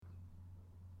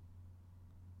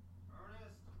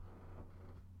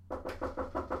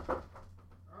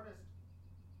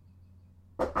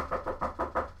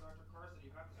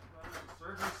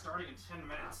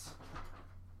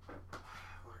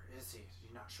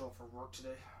not show up for work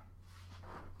today.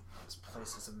 This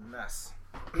place is a mess.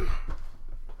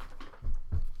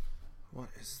 What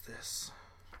is this?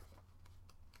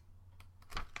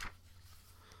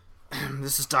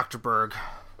 This is Dr. Berg.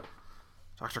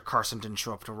 Dr. Carson didn't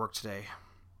show up to work today.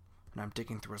 And I'm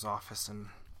digging through his office and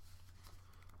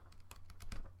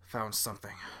found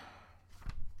something.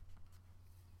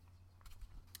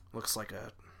 Looks like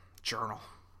a journal.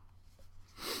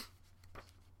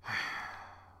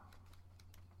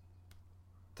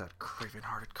 That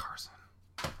craven-hearted Carson.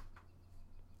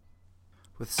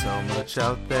 With so much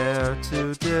out there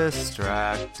to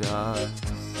distract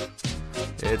us,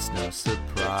 it's no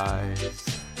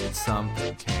surprise that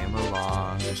something came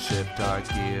along to shift our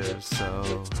gears.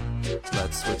 So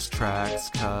let's switch tracks,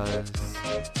 'cause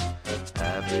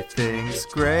everything's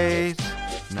great,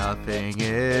 nothing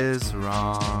is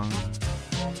wrong.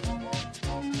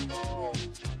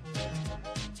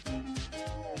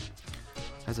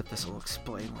 As if this will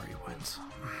explain where he went.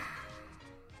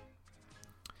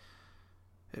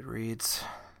 It reads,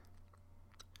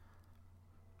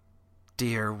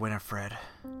 Dear Winifred,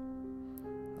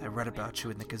 I read about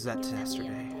you in the Gazette yesterday.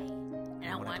 And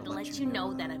I wanted to let you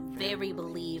know that I'm very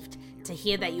relieved to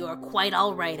hear that you are quite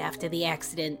all right after the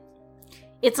accident.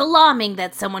 It's alarming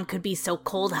that someone could be so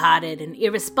cold-hearted and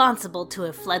irresponsible to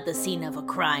have fled the scene of a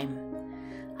crime.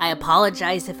 I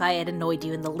apologize if I had annoyed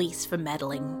you in the least for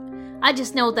meddling. I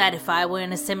just know that if I were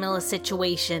in a similar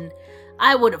situation,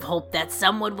 I would have hoped that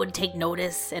someone would take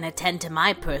notice and attend to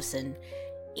my person,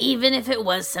 even if it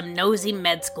was some nosy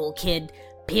med school kid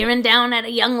peering down at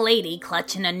a young lady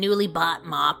clutching a newly bought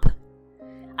mop.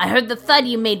 I heard the thud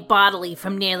you made bodily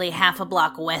from nearly half a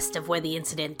block west of where the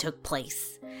incident took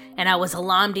place, and I was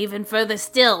alarmed even further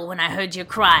still when I heard your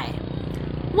cry.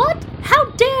 "What?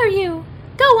 How dare you?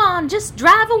 Go on, just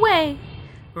drive away!"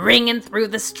 ringing through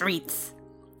the streets.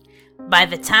 By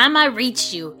the time I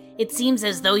reached you, it seems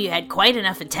as though you had quite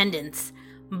enough attendance,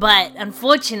 but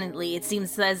unfortunately it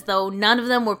seems as though none of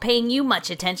them were paying you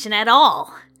much attention at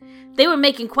all. They were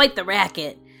making quite the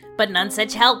racket, but none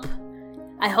such help.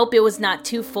 I hope it was not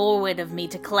too forward of me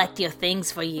to collect your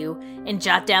things for you and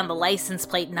jot down the license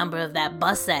plate number of that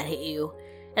bus that hit you,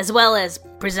 as well as,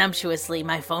 presumptuously,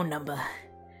 my phone number.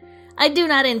 I do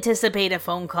not anticipate a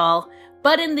phone call,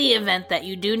 but in the event that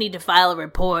you do need to file a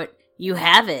report, you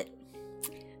have it.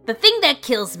 The thing that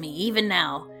kills me, even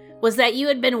now, was that you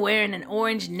had been wearing an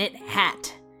orange knit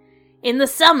hat. In the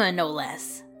summer, no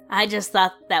less. I just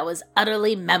thought that was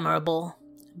utterly memorable.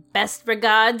 Best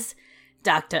regards,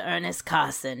 Dr. Ernest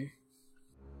Carson.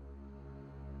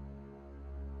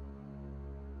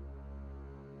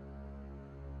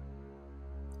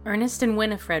 Ernest and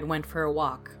Winifred went for a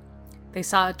walk. They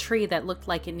saw a tree that looked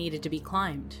like it needed to be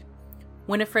climbed.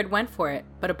 Winifred went for it,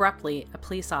 but abruptly, a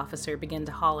police officer began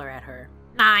to holler at her.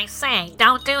 I say,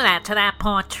 don't do that to that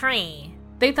poor tree.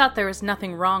 They thought there was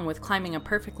nothing wrong with climbing a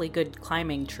perfectly good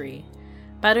climbing tree.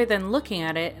 Better than looking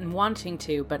at it and wanting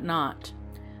to, but not.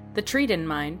 The tree didn't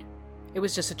mind. It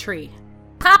was just a tree.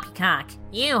 Poppycock,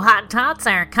 you Hottentots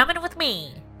are coming with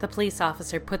me. The police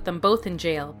officer put them both in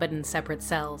jail, but in separate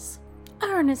cells.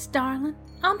 Ernest, darling,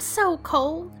 I'm so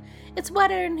cold. It's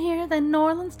wetter in here than New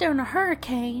Orleans during a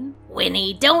hurricane.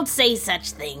 Winnie, don't say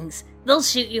such things. They'll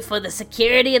shoot you for the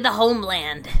security of the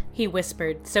homeland, he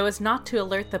whispered, so as not to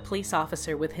alert the police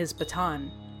officer with his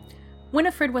baton.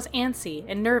 Winifred was antsy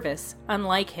and nervous,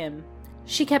 unlike him.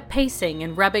 She kept pacing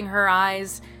and rubbing her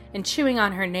eyes and chewing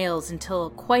on her nails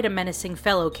until quite a menacing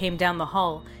fellow came down the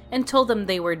hall and told them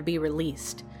they were to be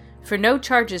released, for no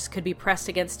charges could be pressed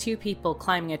against two people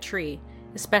climbing a tree,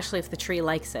 especially if the tree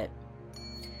likes it.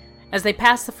 As they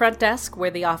passed the front desk,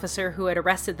 where the officer who had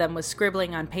arrested them was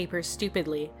scribbling on paper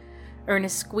stupidly,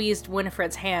 Ernest squeezed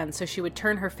Winifred's hand so she would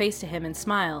turn her face to him and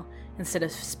smile, instead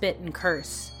of spit and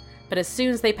curse. But as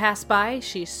soon as they passed by,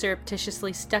 she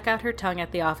surreptitiously stuck out her tongue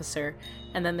at the officer,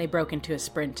 and then they broke into a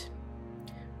sprint.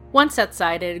 Once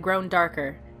outside, it had grown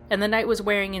darker, and the night was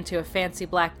wearing into a fancy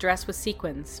black dress with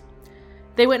sequins.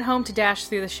 They went home to dash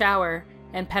through the shower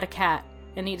and pet a cat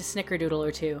and eat a snickerdoodle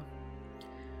or two.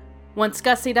 Once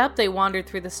gussied up, they wandered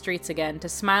through the streets again to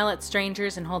smile at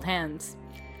strangers and hold hands.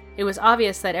 It was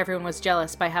obvious that everyone was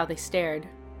jealous by how they stared.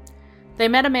 They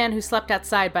met a man who slept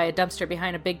outside by a dumpster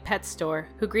behind a big pet store,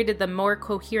 who greeted them more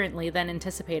coherently than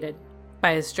anticipated,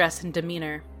 by his dress and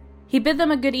demeanor. He bid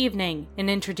them a good evening and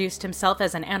introduced himself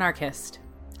as an anarchist.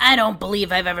 I don't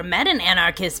believe I've ever met an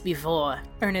anarchist before,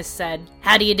 Ernest said.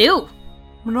 How do you do?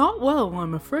 Not well,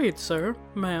 I'm afraid, sir,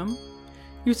 ma'am.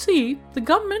 You see, the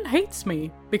government hates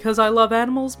me because I love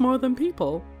animals more than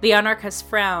people. The anarchist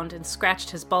frowned and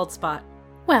scratched his bald spot.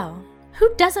 Well,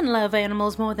 who doesn't love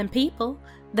animals more than people?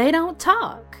 They don't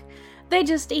talk. They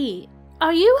just eat.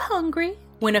 Are you hungry?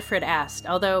 Winifred asked,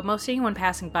 although most anyone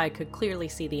passing by could clearly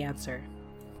see the answer.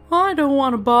 I don't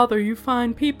want to bother you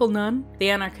fine people none. The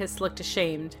anarchist looked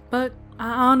ashamed. But I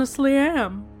honestly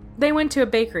am. They went to a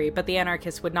bakery, but the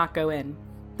anarchist would not go in.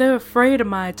 They're afraid of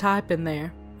my type in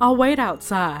there. I'll wait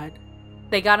outside.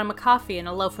 They got him a coffee and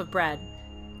a loaf of bread,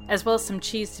 as well as some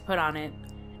cheese to put on it,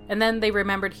 and then they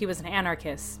remembered he was an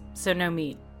anarchist, so no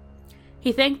meat.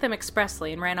 He thanked them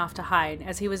expressly and ran off to hide,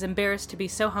 as he was embarrassed to be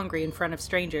so hungry in front of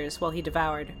strangers while he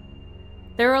devoured.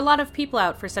 There were a lot of people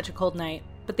out for such a cold night,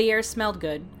 but the air smelled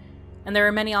good, and there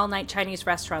were many all-night Chinese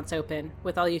restaurants open,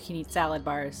 with all-you-can-eat salad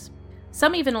bars.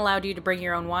 Some even allowed you to bring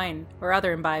your own wine, or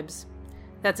other imbibes.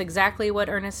 That's exactly what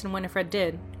Ernest and Winifred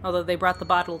did, although they brought the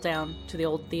bottle down to the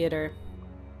old theater.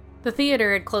 The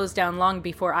theater had closed down long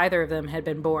before either of them had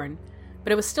been born,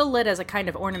 but it was still lit as a kind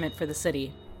of ornament for the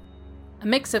city. A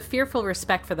mix of fearful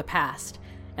respect for the past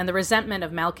and the resentment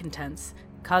of malcontents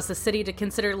caused the city to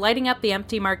consider lighting up the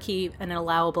empty marquee an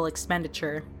allowable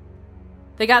expenditure.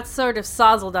 They got sort of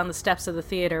sozzled on the steps of the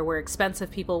theater where expensive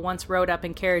people once rode up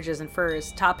in carriages and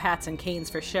furs, top hats and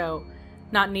canes for show,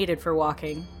 not needed for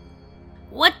walking.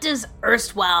 What does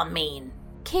erstwhile mean?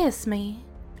 Kiss me.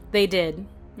 They did,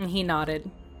 and he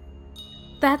nodded.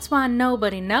 That's why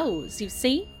nobody knows, you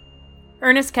see?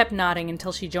 Ernest kept nodding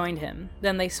until she joined him.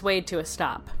 Then they swayed to a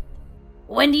stop.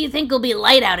 When do you think it'll be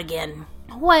light out again?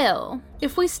 Well,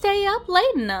 if we stay up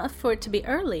late enough for it to be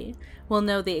early, we'll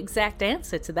know the exact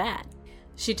answer to that.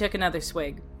 She took another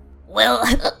swig. Well,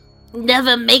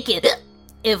 never make it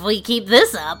if we keep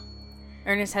this up.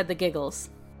 Ernest had the giggles.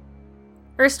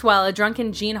 Erstwhile, a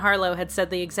drunken Jean Harlow had said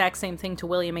the exact same thing to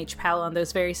William H. Powell on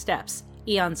those very steps,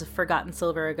 eons of forgotten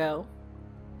silver ago.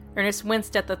 Ernest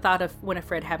winced at the thought of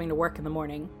Winifred having to work in the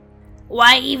morning.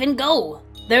 Why even go?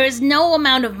 There is no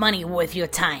amount of money worth your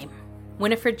time.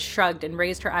 Winifred shrugged and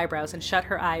raised her eyebrows and shut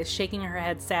her eyes, shaking her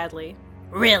head sadly.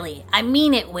 Really, I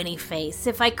mean it, Winnie Face.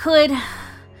 If I could,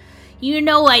 you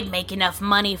know I'd make enough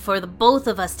money for the both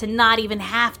of us to not even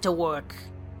have to work.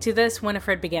 To this,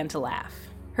 Winifred began to laugh.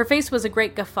 Her face was a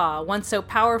great guffaw, one so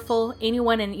powerful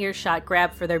anyone in earshot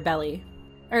grabbed for their belly.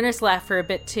 Ernest laughed for a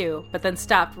bit too, but then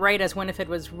stopped right as Winifred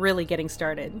was really getting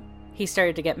started. He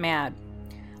started to get mad.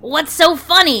 What's so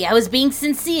funny? I was being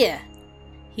sincere.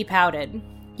 He pouted.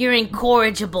 You're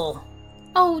incorrigible.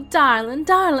 Oh, darling.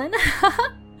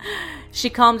 She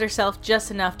calmed herself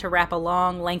just enough to wrap a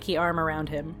long, lanky arm around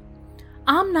him.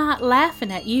 I'm not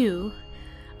laughing at you.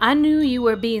 I knew you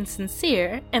were being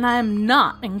sincere, and I am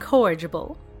not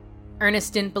incorrigible.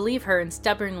 Ernest didn't believe her and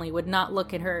stubbornly would not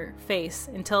look in her face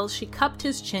until she cupped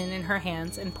his chin in her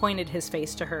hands and pointed his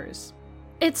face to hers.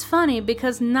 It's funny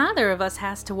because neither of us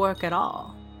has to work at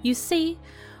all. You see,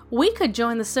 we could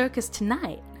join the circus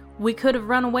tonight. We could have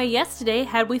run away yesterday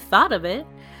had we thought of it.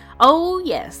 Oh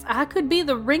yes, I could be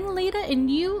the ringleader and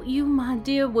you, my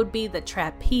dear, would be the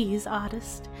trapeze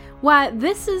artist. Why,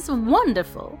 this is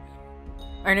wonderful.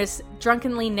 Ernest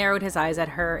drunkenly narrowed his eyes at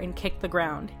her and kicked the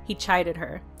ground. He chided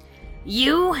her.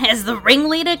 You, as the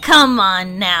ringleader? Come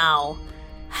on now.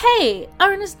 Hey,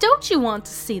 Ernest, don't you want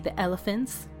to see the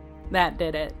elephants? That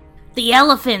did it. The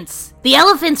elephants! The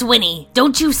elephants, Winnie!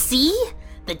 Don't you see?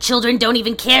 The children don't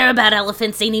even care about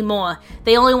elephants anymore.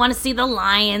 They only want to see the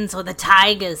lions or the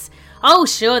tigers. Oh,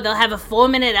 sure, they'll have a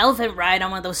 4-minute elephant ride on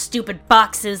one of those stupid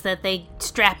boxes that they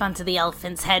strap onto the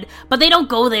elephant's head, but they don't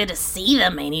go there to see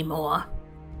them anymore.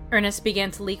 Ernest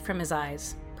began to leak from his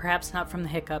eyes, perhaps not from the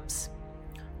hiccups.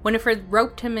 Winifred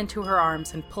roped him into her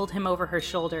arms and pulled him over her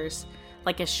shoulders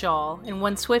like a shawl. In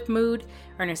one swift mood,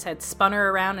 Ernest had spun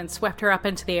her around and swept her up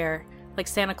into the air, like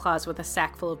Santa Claus with a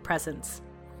sack full of presents.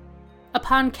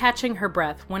 Upon catching her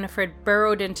breath, Winifred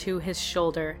burrowed into his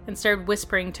shoulder and started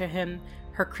whispering to him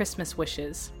her Christmas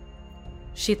wishes.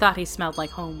 She thought he smelled like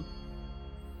home.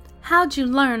 How'd you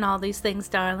learn all these things,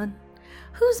 darling?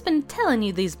 Who's been telling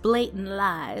you these blatant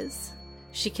lies?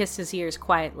 She kissed his ears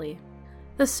quietly.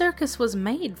 The circus was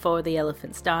made for the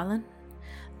elephants, darling.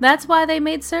 That's why they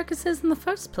made circuses in the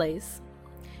first place.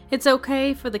 It's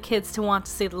okay for the kids to want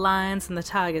to see the lions and the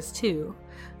tigers too,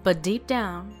 but deep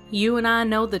down, you and I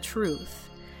know the truth.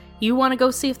 You want to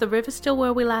go see if the river's still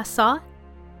where we last saw it?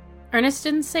 Ernest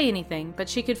didn't say anything, but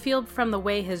she could feel from the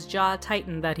way his jaw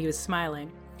tightened that he was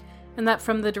smiling, and that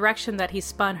from the direction that he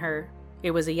spun her,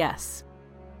 it was a yes.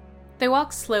 They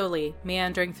walked slowly,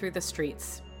 meandering through the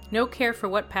streets. No care for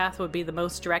what path would be the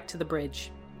most direct to the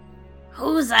bridge.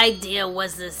 Whose idea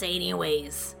was this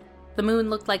anyways? The moon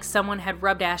looked like someone had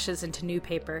rubbed ashes into new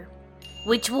paper.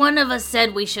 Which one of us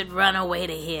said we should run away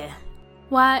to here?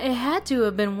 Why, it had to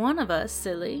have been one of us,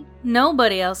 silly.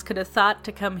 Nobody else could have thought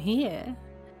to come here.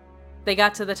 They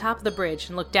got to the top of the bridge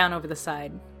and looked down over the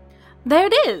side. There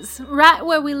it is, right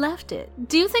where we left it.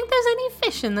 Do you think there's any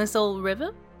fish in this old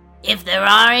river? If there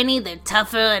are any, they're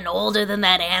tougher and older than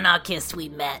that anarchist we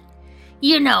met.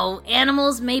 You know,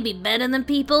 animals may be better than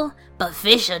people, but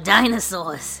fish are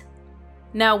dinosaurs.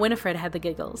 Now Winifred had the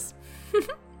giggles.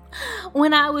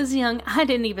 When I was young, I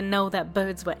didn't even know that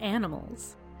Birds were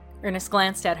animals. Ernest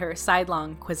glanced at her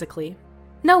sidelong quizzically.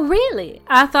 No, really.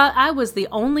 I thought I was the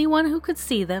only one who could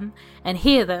see them and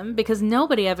hear them because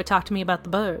nobody ever talked to me about the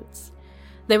birds.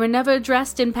 They were never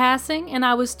addressed in passing, and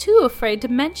I was too afraid to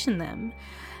mention them.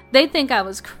 They'd think I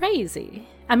was crazy.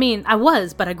 I mean, I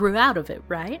was, but I grew out of it,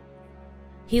 right?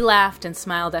 He laughed and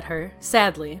smiled at her,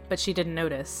 sadly, but she didn't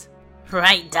notice.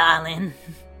 Right, darling.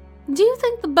 Do you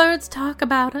think the birds talk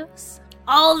about us?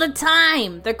 All the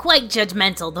time. They're quite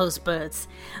judgmental, those birds.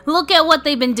 Look at what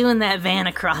they've been doing that van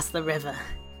across the river.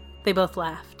 They both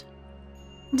laughed.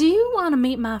 Do you want to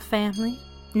meet my family?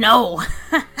 No.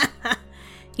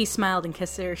 He smiled and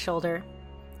kissed her shoulder.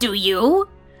 Do you?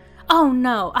 Oh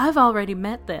no, I've already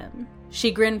met them.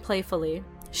 She grinned playfully.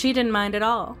 She didn't mind at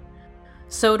all.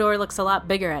 Sodor looks a lot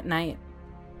bigger at night.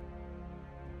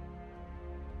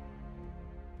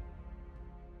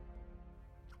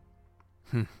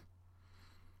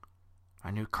 I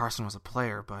knew Carson was a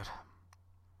player, but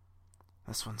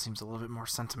this one seems a little bit more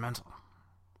sentimental.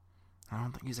 I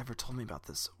don't think he's ever told me about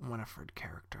this Winifred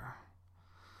character.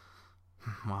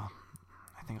 Well,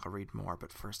 I think I'll read more,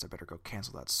 but first I better go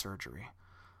cancel that surgery.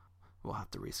 We'll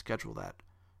have to reschedule that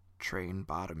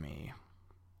train-botomy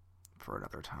for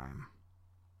another time.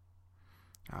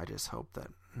 I just hope that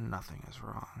nothing is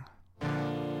wrong.